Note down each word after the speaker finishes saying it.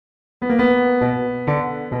Should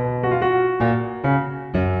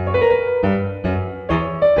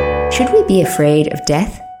we be afraid of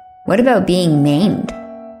death? What about being maimed?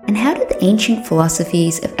 And how did the ancient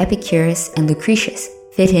philosophies of Epicurus and Lucretius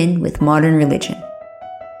fit in with modern religion?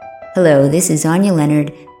 Hello, this is Anya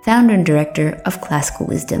Leonard, founder and director of Classical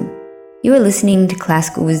Wisdom. You are listening to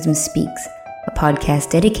Classical Wisdom Speaks, a podcast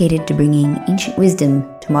dedicated to bringing ancient wisdom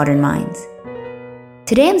to modern minds.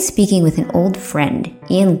 Today I'm speaking with an old friend,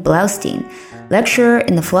 Ian Blaustein, lecturer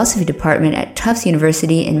in the philosophy department at Tufts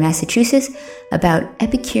University in Massachusetts, about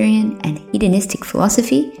Epicurean and hedonistic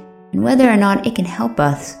philosophy and whether or not it can help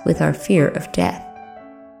us with our fear of death.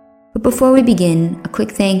 But before we begin, a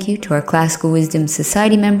quick thank you to our Classical Wisdom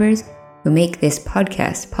Society members who make this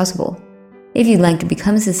podcast possible. If you'd like to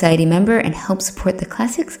become a society member and help support the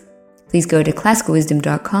classics, please go to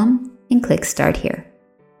classicalwisdom.com and click Start Here.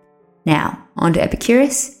 Now, on to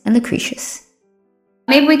Epicurus and Lucretius.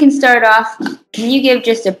 Maybe we can start off. Can you give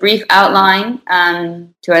just a brief outline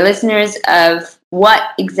to our listeners of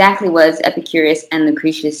what exactly was Epicurus and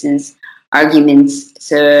Lucretius's arguments,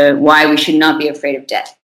 so why we should not be afraid of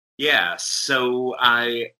death? Yeah, so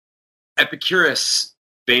Epicurus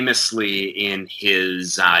famously in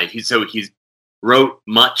his, he wrote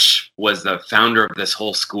much, was the founder of this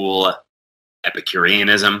whole school,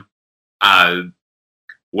 Epicureanism,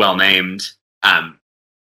 well named,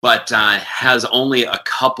 but has only a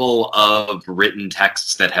couple of written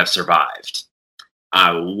texts that have survived.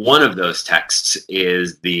 One of those texts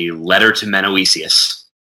is the Letter to Menoeceus.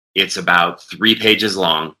 It's about 3 pages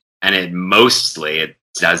long, and it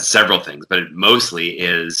does several things, but it mostly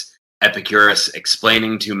is Epicurus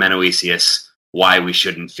explaining to Menoeceus why we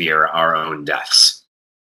shouldn't fear our own deaths.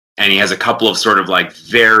 And he has a couple of sort of like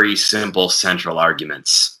very simple central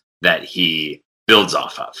arguments that he builds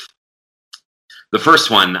off of. The first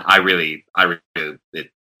one, it's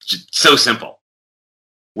just so simple.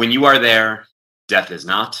 When you are there, death is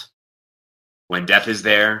not. When death is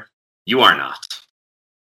there, you are not.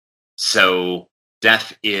 So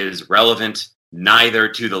death is relevant neither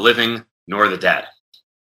to the living nor the dead.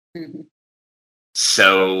 Mm-hmm.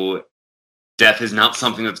 So death is not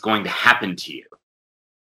something that's going to happen to you.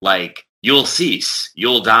 Like, you'll cease,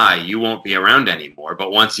 you'll die, you won't be around anymore,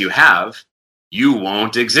 but once you have, you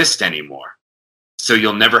won't exist anymore. So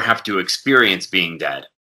you'll never have to experience being dead.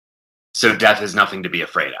 So death is nothing to be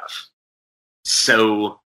afraid of.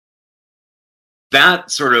 So that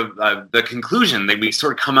sort of, the conclusion that we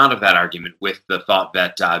sort of come out of that argument with the thought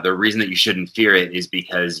that the reason that you shouldn't fear it is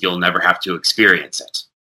because you'll never have to experience it.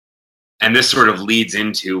 And this sort of leads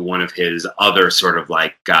into one of his other sort of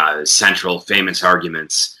like central famous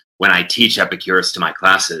arguments. When I teach Epicurus to my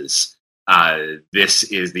classes, this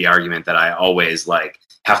is the argument that I always like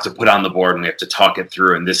have to put on the board and we have to talk it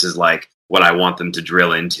through. And this is like what I want them to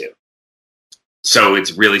drill into. So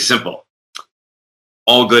it's really simple.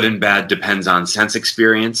 All good and bad depends on sense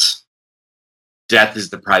experience. Death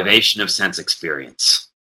is the privation of sense experience.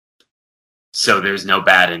 So there's no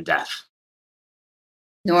bad in death.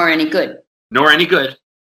 Nor any good. Nor any good.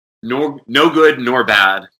 No good nor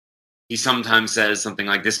bad. He sometimes says something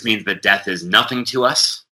like, this means that death is nothing to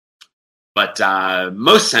us. But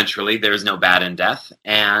most centrally, there's no bad in death.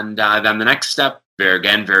 And then the next step,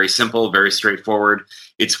 very simple, very straightforward.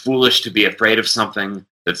 It's foolish to be afraid of something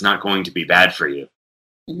that's not going to be bad for you.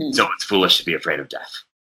 Mm-hmm. So it's foolish to be afraid of death.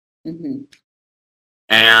 Mm-hmm.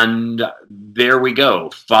 And there we go,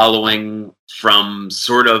 following from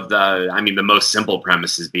sort of the most simple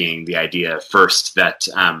premises being the idea first that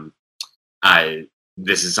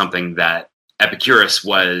this is something that Epicurus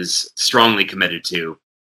was strongly committed to,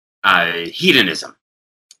 hedonism,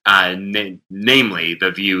 namely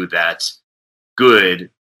the view that good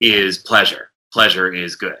is pleasure, pleasure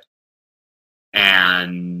is good.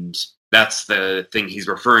 And that's the thing he's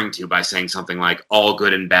referring to by saying something like, all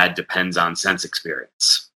good and bad depends on sense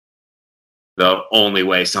experience. The only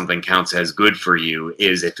way something counts as good for you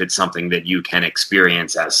is if it's something that you can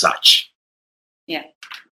experience as such. Yeah.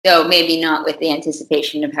 So maybe not with the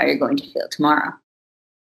anticipation of how you're going to feel tomorrow.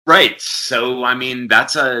 Right. So, I mean,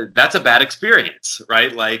 that's a bad experience,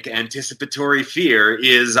 right? Like, anticipatory fear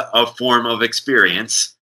is a form of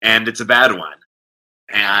experience, and it's a bad one.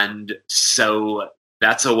 And so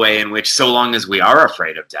that's a way in which, so long as we are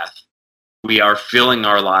afraid of death, we are filling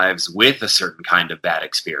our lives with a certain kind of bad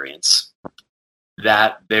experience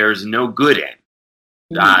that there's no good in.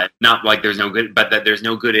 Not like there's no good, but that there's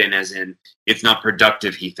no good in as in it's not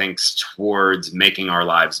productive, he thinks, towards making our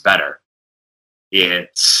lives better.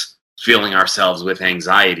 It's filling ourselves with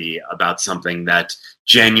anxiety about something that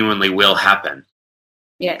genuinely will happen.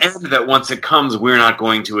 Yes. And that once it comes, we're not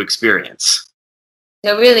going to experience.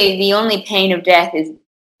 So really, the only pain of death is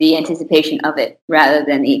the anticipation of it rather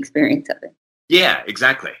than the experience of it. Yeah,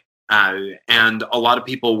 exactly. And a lot of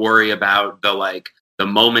people worry about the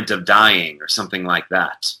moment of dying or something like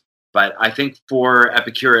that. But I think for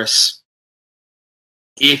Epicurus,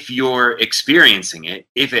 if you're experiencing it,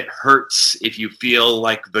 if it hurts, if you feel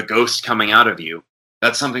like the ghost coming out of you,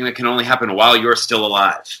 that's something that can only happen while you're still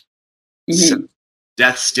alive. Mm-hmm. So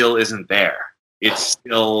death still isn't there. It's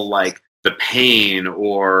still like the pain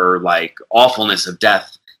or like awfulness of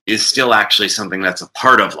death is still actually something that's a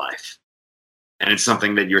part of life. And it's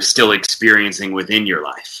something that you're still experiencing within your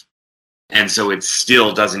life. And so it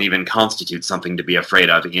still doesn't even constitute something to be afraid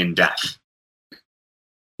of in death.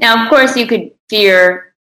 Now, of course, you could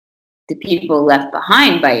fear the people left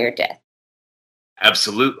behind by your death.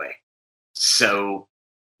 Absolutely. So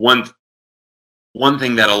one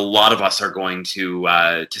thing that a lot of us are going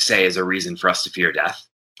to say is a reason for us to fear death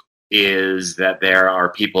is that there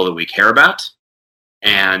are people that we care about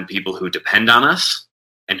and people who depend on us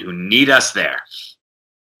and who need us there.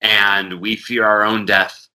 And we fear our own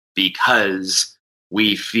death because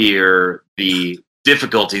we fear the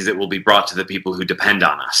difficulties that will be brought to the people who depend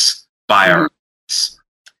on us by our lives.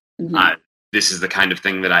 Mm-hmm. This is the kind of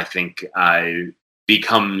thing that I think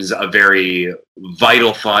becomes a very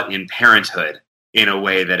vital thought in parenthood in a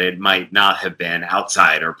way that it might not have been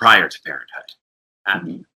outside or prior to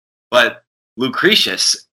parenthood. But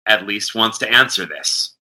Lucretius, at least, wants to answer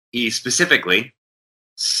this. He specifically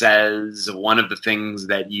says one of the things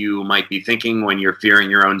that you might be thinking when you're fearing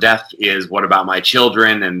your own death is, what about my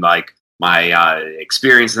children and like my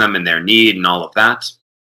experience in them and their need and all of that?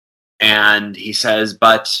 And he says,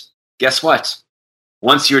 but guess what?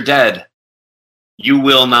 Once you're dead, you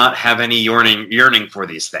will not have any yearning for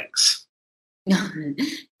these things.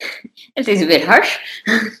 That seems a bit harsh.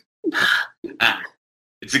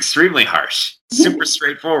 It's extremely harsh. Super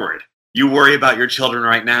straightforward. You worry about your children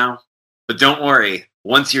right now, but don't worry.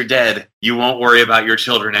 Once you're dead, you won't worry about your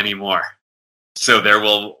children anymore. So there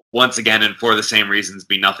will, once again, and for the same reasons,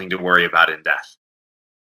 be nothing to worry about in death.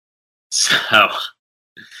 So.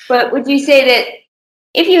 But would you say that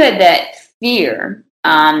if you had that fear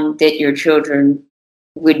that your children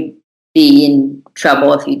would be in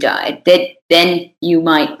trouble if you died, that then you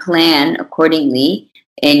might plan accordingly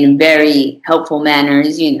in very helpful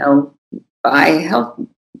manners, buy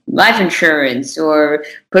life insurance or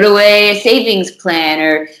put away a savings plan,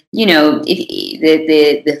 or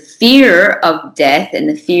if the fear of death and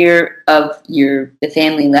the fear of the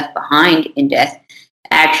family left behind in death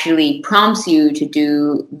actually prompts you to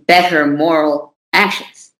do better moral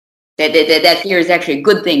actions. That fear is actually a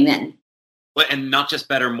good thing then. Well, and not just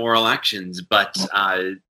better moral actions, but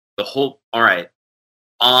the whole, all right,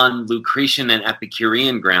 on Lucretian and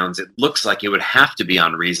Epicurean grounds, it looks like it would have to be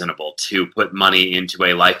unreasonable to put money into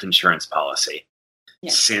a life insurance policy.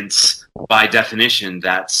 Yeah. Since, by definition,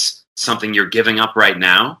 that's something you're giving up right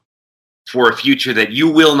now for a future that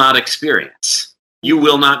you will not experience. You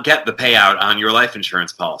will not get the payout on your life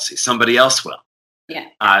insurance policy. Somebody else will. Yeah.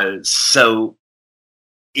 So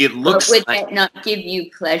it looks but would like... that not give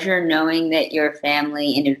you pleasure knowing that your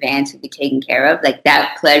family in advance would be taken care of? Like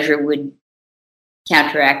that pleasure would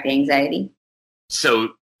counteract the anxiety? So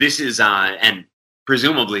this is, and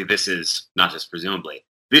presumably this is, not just presumably,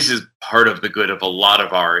 this is part of the good of a lot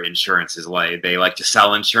of our insurances. Like they like to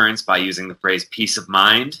sell insurance by using the phrase peace of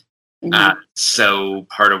mind. Mm-hmm. So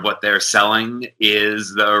part of what they're selling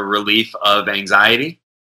is the relief of anxiety.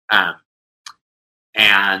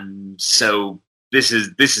 And so this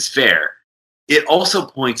is fair. It also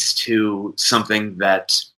points to something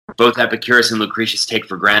that both Epicurus and Lucretius take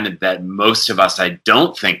for granted that most of us, I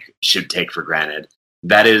don't think, should take for granted.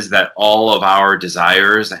 That is that all of our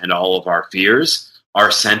desires and all of our fears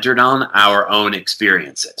are centered on our own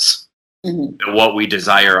experiences. Mm-hmm. That what we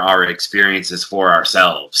desire are experiences for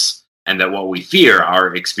ourselves, and that what we fear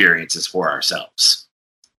are experiences for ourselves.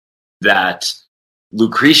 That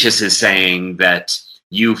Lucretius is saying that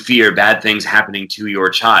you fear bad things happening to your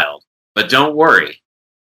child, but don't worry.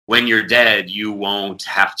 When you're dead, you won't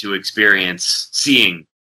have to experience seeing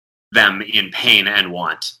them in pain and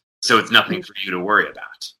want. So it's nothing for you to worry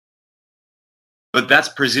about. But that's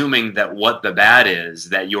presuming that what the bad is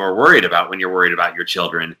that you're worried about when you're worried about your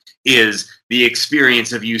children is the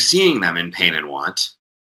experience of you seeing them in pain and want,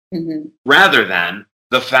 mm-hmm. rather than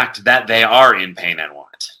the fact that they are in pain and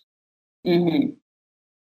want. Mm-hmm.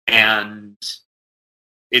 And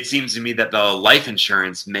it seems to me that the life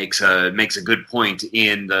insurance makes a good point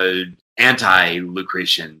in the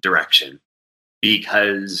anti-Lucretian direction,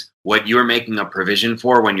 because what you're making a provision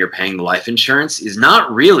for when you're paying the life insurance is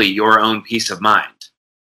not really your own peace of mind.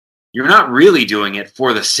 you're not really doing it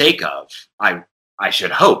for the sake of, I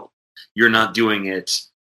should hope, you're not doing it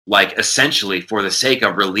like essentially for the sake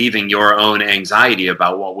of relieving your own anxiety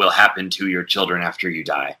about what will happen to your children after you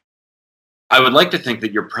die. I would like to think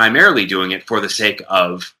that you're primarily doing it for the sake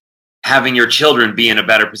of having your children be in a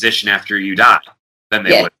better position after you die than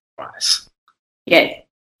they would otherwise. Yes.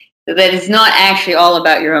 So that it's not actually all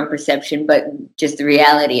about your own perception, but just the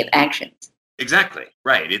reality of actions. Exactly.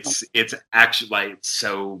 Right. It's actually like,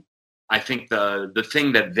 so I think the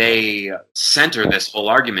thing that they center this whole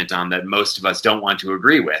argument on that most of us don't want to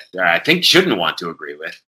agree with, or I think shouldn't want to agree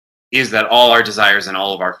with, is that all our desires and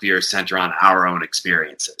all of our fears center on our own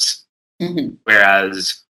experiences. Mm-hmm.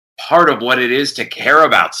 Whereas part of what it is to care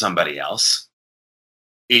about somebody else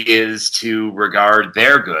is to regard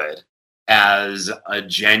their good as a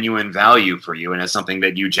genuine value for you and as something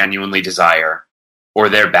that you genuinely desire, or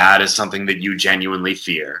their bad as something that you genuinely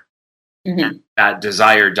fear. Mm-hmm. And that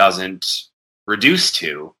desire doesn't reduce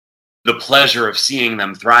to the pleasure of seeing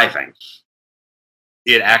them thriving.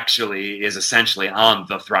 It actually is essentially on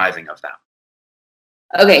the thriving of them.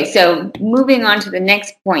 Okay, so moving on to the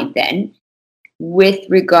next point then, with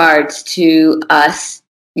regards to us,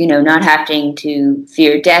 not having to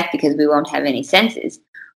fear death because we won't have any senses.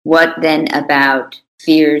 What then about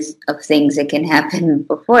fears of things that can happen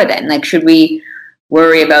before then? Like, should we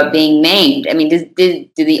worry about being maimed? I mean, do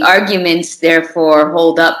the arguments therefore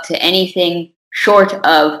hold up to anything short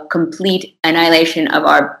of complete annihilation of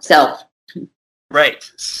ourself? Right.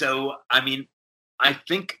 So, I mean, I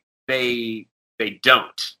think they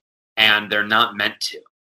don't, and they're not meant to.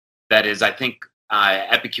 That is, I think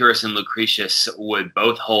Epicurus and Lucretius would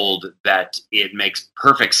both hold that it makes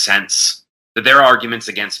perfect sense that their arguments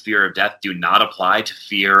against fear of death do not apply to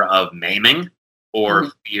fear of maiming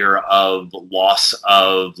or fear of loss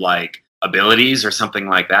of like abilities or something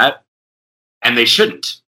like that. And they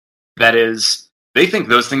shouldn't. That is, they think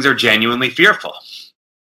those things are genuinely fearful.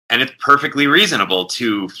 And it's perfectly reasonable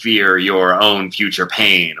to fear your own future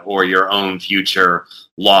pain or your own future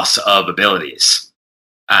loss of abilities.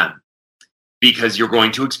 Because you're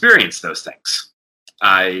going to experience those things.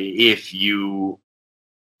 If you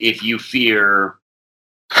fear,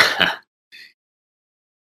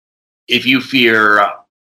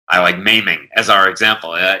 I like maiming as our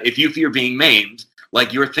example. If you fear being maimed,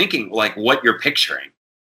 like you're thinking, like what you're picturing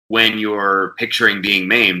when you're picturing being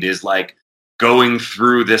maimed is like going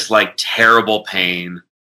through this like terrible pain,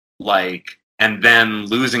 like, and then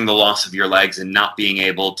losing the loss of your legs and not being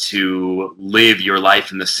able to live your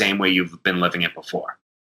life in the same way you've been living it before.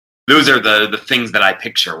 Those are the things that I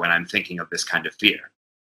picture when I'm thinking of this kind of fear.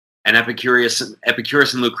 And Epicurus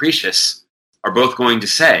and Lucretius are both going to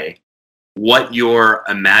say what you're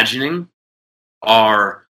imagining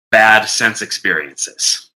are bad sense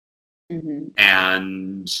experiences. Mm-hmm.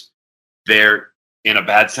 And they're in a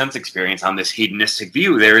bad sense experience on this hedonistic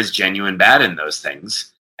view. There is genuine bad in those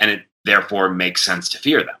things, and it therefore makes sense to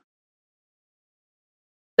fear them.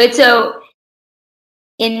 But so,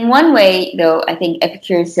 in one way, though, I think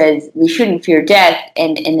Epicurus says we shouldn't fear death,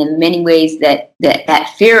 and in many ways that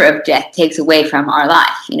fear of death takes away from our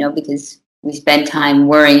life, because we spend time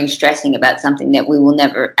worrying and stressing about something that we will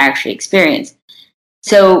never actually experience.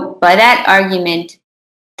 So, by that argument,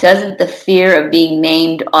 doesn't the fear of being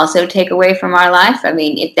maimed also take away from our life? I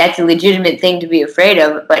mean, if that's a legitimate thing to be afraid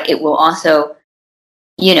of, but it will also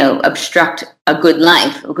obstruct a good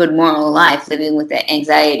life, a good moral life, living with the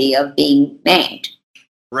anxiety of being maimed.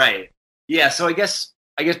 Right. Yeah. So I guess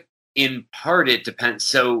in part it depends.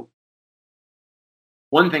 So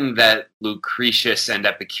one thing that Lucretius and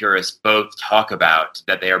Epicurus both talk about,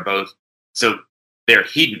 that they are both, so they're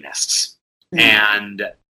hedonists. Mm-hmm.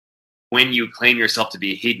 And when you claim yourself to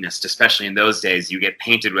be a hedonist, especially in those days, you get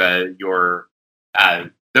painted with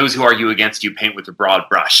those who argue against you paint with a broad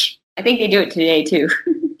brush. I think they do it today too.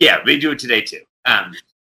 Yeah, they do it today too.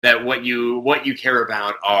 That what you care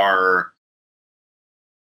about are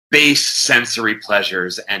base sensory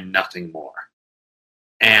pleasures and nothing more.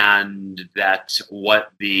 And that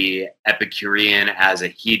what the Epicurean as a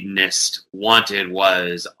hedonist wanted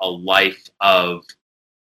was a life of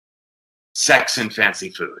sex and fancy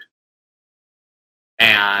food.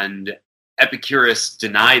 And Epicurus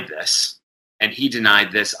denied this, and he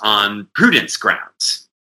denied this on prudence grounds.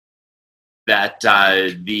 That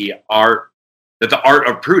the art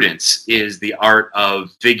of prudence is the art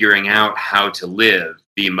of figuring out how to live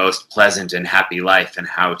the most pleasant and happy life, and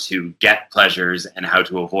how to get pleasures and how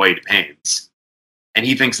to avoid pains. And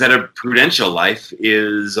he thinks that a prudential life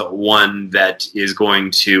is one that is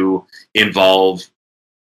going to involve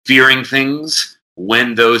fearing things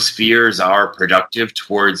when those fears are productive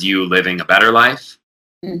towards you living a better life,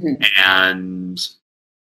 Mm-hmm. And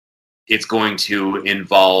it's going to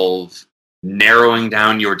involve narrowing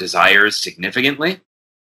down your desires significantly,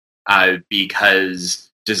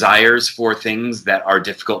 because desires for things that are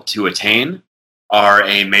difficult to attain are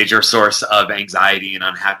a major source of anxiety and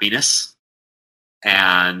unhappiness.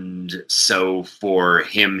 And so for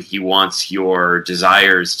him, he wants your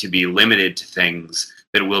desires to be limited to things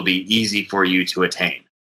that will be easy for you to attain.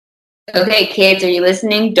 Okay, kids, are you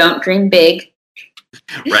listening? Don't dream big.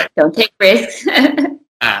 Right. Don't take risks.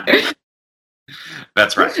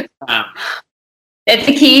 That's right. That's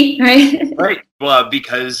the key, right? Right. Well,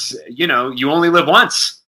 because, you only live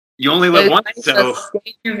once. You only live once, so stay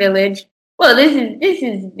in your village. Well, this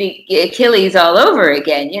is the Achilles all over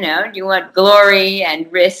again. You want glory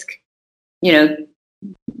and risk. Get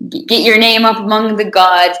your name up among the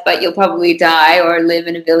gods, but you'll probably die or live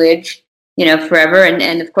in a village, forever.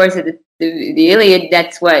 And of course, the Iliad,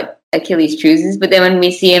 that's what Achilles chooses. But then when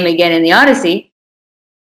we see him again in the Odyssey,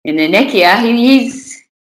 in the Nekia, he's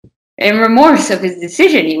in remorse of his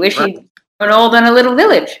decision. He wished he'd grown old on a little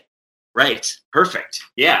village. Right. Perfect.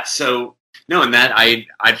 Yeah. So no, and that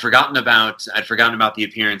I'd forgotten about the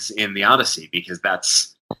appearance in the Odyssey, because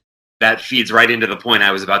that feeds right into the point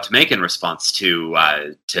I was about to make in response to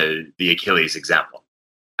the Achilles example.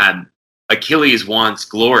 Achilles wants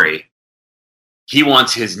glory. He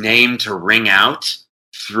wants his name to ring out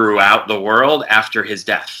throughout the world after his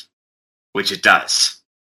death, which it does.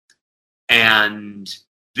 And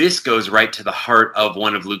this goes right to the heart of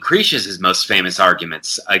one of Lucretius's most famous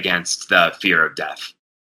arguments against the fear of death.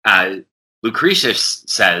 Lucretius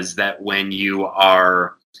says that when you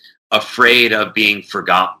are afraid of being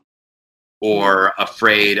forgotten, or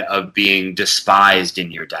afraid of being despised in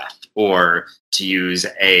your death, or to use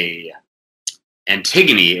a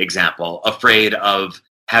Antigone example, afraid of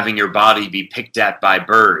having your body be picked at by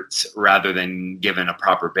birds rather than given a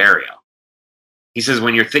proper burial. He says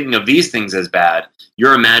when you're thinking of these things as bad,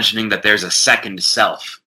 you're imagining that there's a second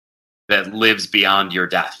self that lives beyond your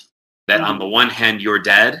death. That on the one hand, you're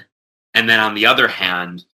dead, and then on the other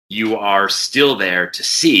hand, you are still there to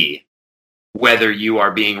see whether you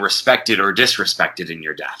are being respected or disrespected in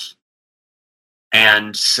your death.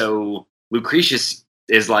 And so Lucretius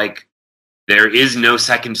is like, there is no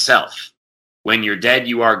second self. When you're dead,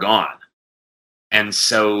 you are gone. And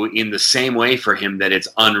so in the same way for him that it's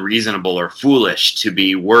unreasonable or foolish to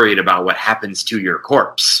be worried about what happens to your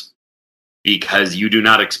corpse, because you do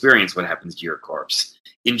not experience what happens to your corpse.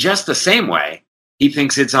 In just the same way, he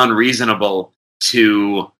thinks it's unreasonable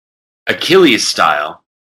to, Achilles style,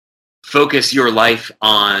 focus your life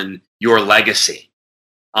on your legacy,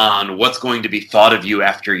 on what's going to be thought of you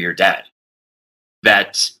after you're dead.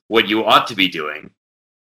 That what you ought to be doing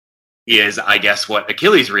is, I guess, what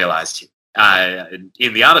Achilles realized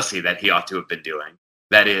in the Odyssey that he ought to have been doing.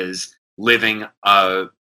 That is, living a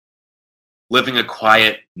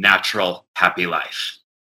quiet, natural, happy life.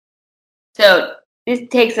 So this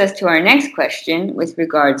takes us to our next question with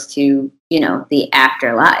regards to, the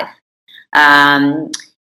afterlife.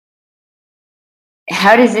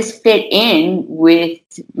 How does this fit in with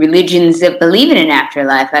religions that believe in an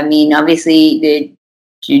afterlife? I mean, obviously, the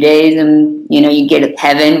Judaism, you get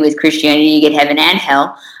heaven. With Christianity, you get heaven and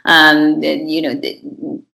hell.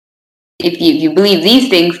 If you believe these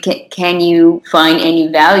things, can you find any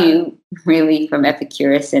value, really, from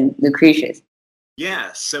Epicurus and Lucretius?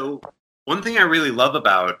 Yeah, so one thing I really love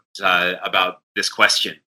about this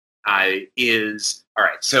question is, all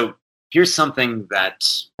right, so here's something that,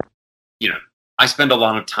 I spend a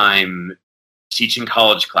lot of time teaching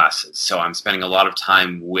college classes, so I'm spending a lot of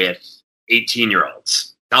time with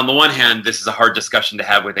 18-year-olds. On the one hand, this is a hard discussion to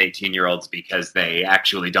have with 18-year-olds because they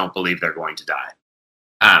actually don't believe they're going to die.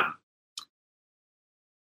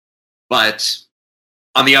 But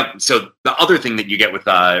on so the other thing that you get with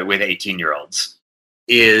 18-year-olds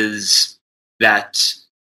is that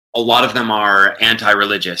a lot of them are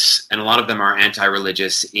anti-religious, and a lot of them are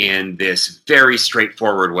anti-religious in this very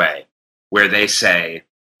straightforward way, where they say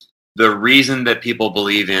the reason that people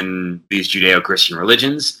believe in these Judeo-Christian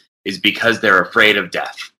religions is because they're afraid of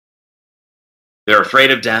death. They're afraid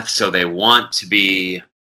of death, so they want to be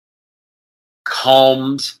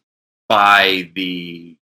calmed by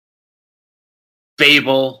the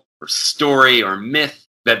fable or story or myth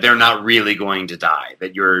that they're not really going to die,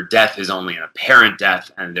 that your death is only an apparent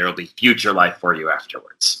death and there will be future life for you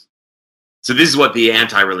afterwards. So this is what the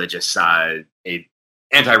anti-religious it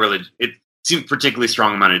seems particularly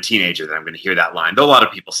strong among a teenager that I'm going to hear that line, though a lot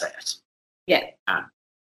of people say it. Yeah.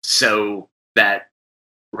 So that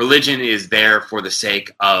religion is there for the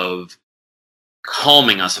sake of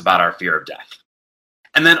calming us about our fear of death.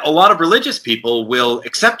 And then a lot of religious people will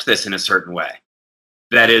accept this in a certain way.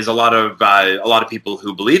 That is, a lot of people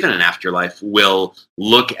who believe in an afterlife will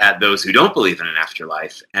look at those who don't believe in an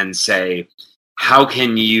afterlife and say, how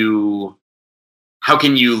can you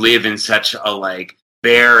live in such a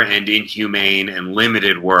bare and inhumane and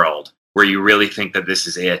limited world where you really think that this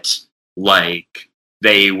is it?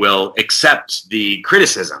 They will accept the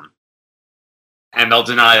criticism, and they'll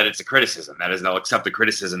deny that it's a criticism. That is, they'll accept the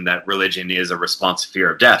criticism that religion is a response to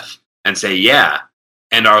fear of death and say, yeah,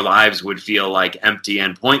 and our lives would feel empty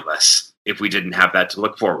and pointless if we didn't have that to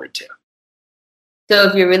look forward to. So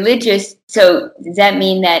if you're religious, so does that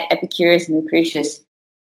mean that Epicurus and Lucretius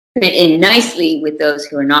fit in nicely with those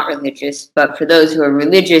who are not religious, but for those who are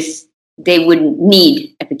religious, they wouldn't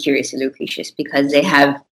need Epicurus or Lucretius because they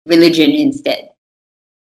have religion instead?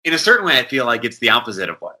 In a certain way, I feel like it's the opposite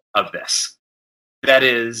of this. That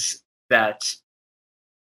is, that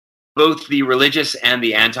both the religious and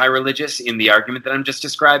the anti-religious in the argument that I'm just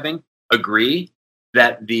describing agree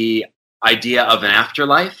that the idea of an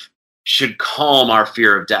afterlife should calm our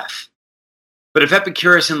fear of death. But if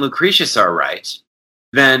Epicurus and Lucretius are right,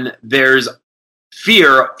 then there's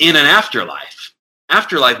fear in an afterlife.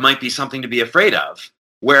 Afterlife might be something to be afraid of,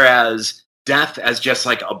 whereas death as just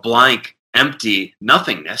a blank, empty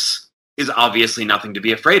nothingness is obviously nothing to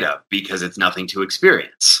be afraid of because it's nothing to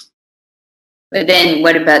experience. But then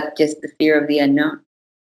what about just the fear of the unknown?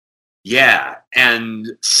 Yeah, and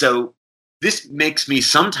so this makes me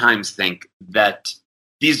sometimes think that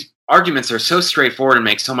these arguments are so straightforward and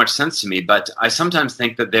make so much sense to me, but I sometimes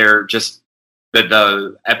think that that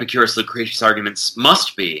the Epicurus-Lucretius arguments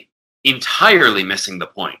must be entirely missing the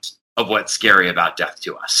point of what's scary about death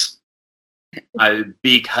to us.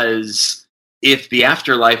 Because if the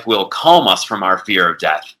afterlife will calm us from our fear of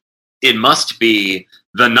death, it must be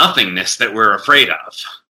the nothingness that we're afraid of.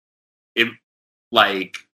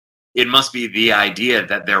 It must be the idea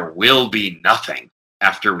that there will be nothing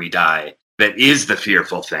after we die that is the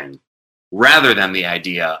fearful thing, rather than the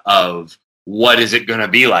idea of what is it going to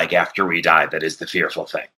be like after we die that is the fearful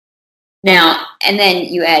thing. Now, and then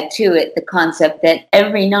you add to it the concept that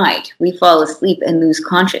every night we fall asleep and lose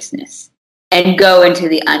consciousness and go into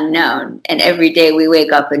the unknown, and every day we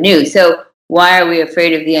wake up anew. So why are we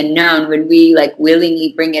afraid of the unknown when we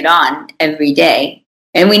willingly bring it on every day?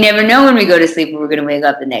 And we never know when we go to sleep if we're going to wake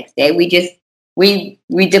up the next day. We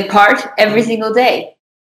depart every single day.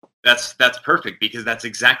 That's perfect, because that's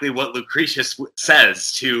exactly what Lucretius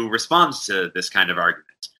says to respond to this kind of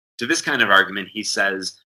argument. To this kind of argument, he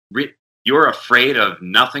says, you're afraid of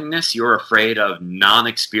nothingness, you're afraid of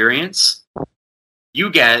non-experience.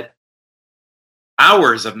 You get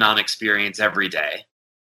hours of non-experience every day.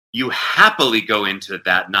 You happily go into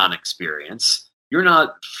that non-experience. You're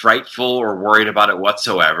not frightful or worried about it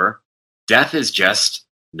whatsoever. Death is just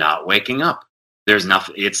not waking up. There's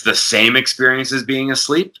nothing. It's the same experience as being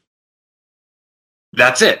asleep.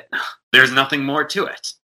 That's it. There's nothing more to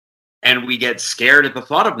it. And we get scared at the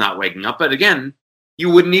thought of not waking up. But again, you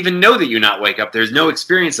wouldn't even know that you not wake up. There's no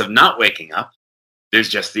experience of not waking up. There's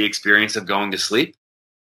just the experience of going to sleep.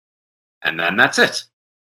 And then that's it.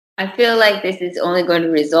 I feel like this is only going to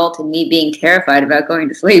result in me being terrified about going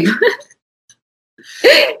to sleep.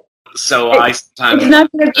 So I sometimes... It's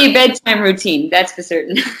not going to be a bedtime routine, that's for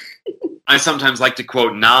certain. I sometimes like to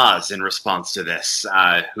quote Nas in response to this,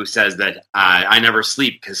 who says that I never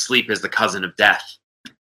sleep because sleep is the cousin of death.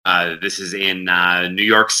 This is in New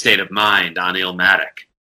York State of Mind on Illmatic.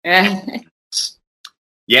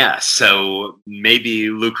 Yeah, so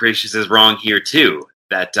maybe Lucretius is wrong here too,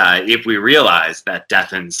 that if we realize that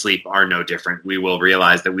death and sleep are no different, we will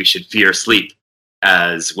realize that we should fear sleep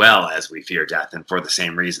as well as we fear death, and for the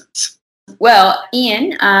same reasons. Well,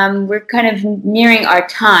 Ian, we're kind of nearing our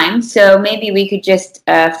time, so maybe we could just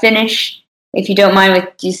finish, if you don't mind,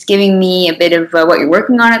 with just giving me a bit of what you're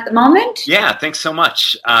working on at the moment. Yeah, thanks so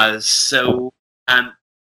much.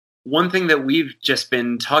 One thing that we've just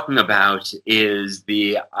been talking about is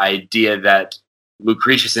the idea that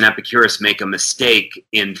Lucretius and Epicurus make a mistake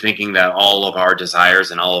in thinking that all of our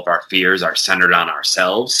desires and all of our fears are centered on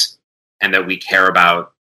ourselves, and that we care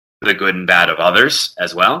about the good and bad of others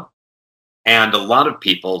as well. And a lot of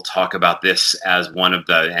people talk about this as one of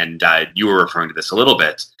the, and you were referring to this a little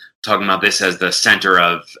bit, talking about this as the center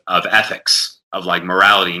of ethics, of like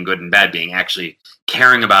morality and good and bad being actually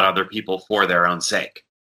caring about other people for their own sake.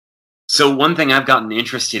 So one thing I've gotten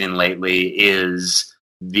interested in lately is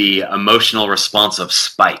the emotional response of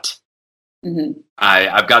spite. Mm-hmm.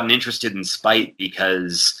 I've gotten interested in spite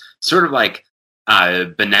because sort of like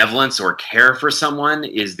benevolence or care for someone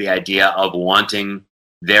is the idea of wanting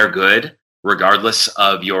their good, regardless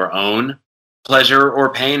of your own pleasure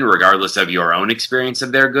or pain, regardless of your own experience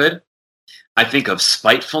of their good. I think of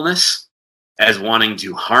spitefulness as wanting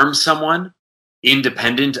to harm someone,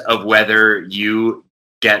 independent of whether you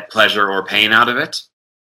get pleasure or pain out of it.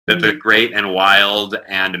 That the great and wild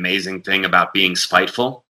and amazing thing about being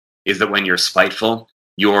spiteful is that when you're spiteful,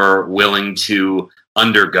 you're willing to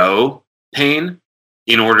undergo pain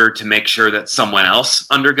in order to make sure that someone else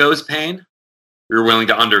undergoes pain. You're willing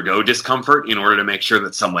to undergo discomfort in order to make sure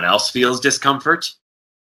that someone else feels discomfort.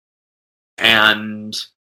 And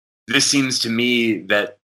this seems to me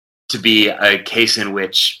that to be a case in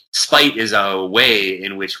which spite is a way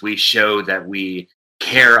in which we show that we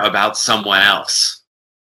care about someone else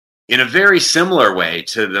in a very similar way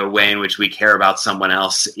to the way in which we care about someone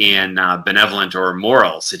else in benevolent or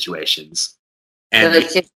moral situations. And so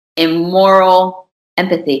it's just immoral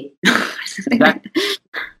empathy.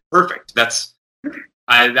 Perfect.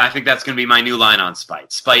 I think that's going to be my new line on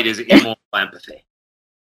spite. Spite is immoral empathy.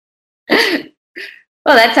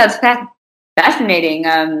 Well, that sounds fascinating.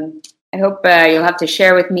 I hope you'll have to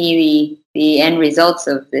share with me the end results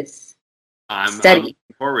of this study. I'm looking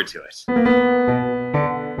forward to it.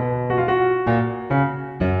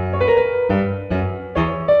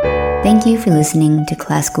 Thank you for listening to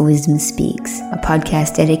Classical Wisdom Speaks, a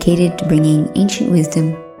podcast dedicated to bringing ancient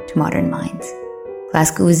wisdom to modern minds.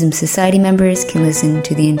 Classical Wisdom Society members can listen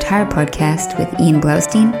to the entire podcast with Ian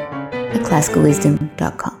Blaustein at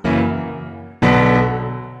classicalwisdom.com.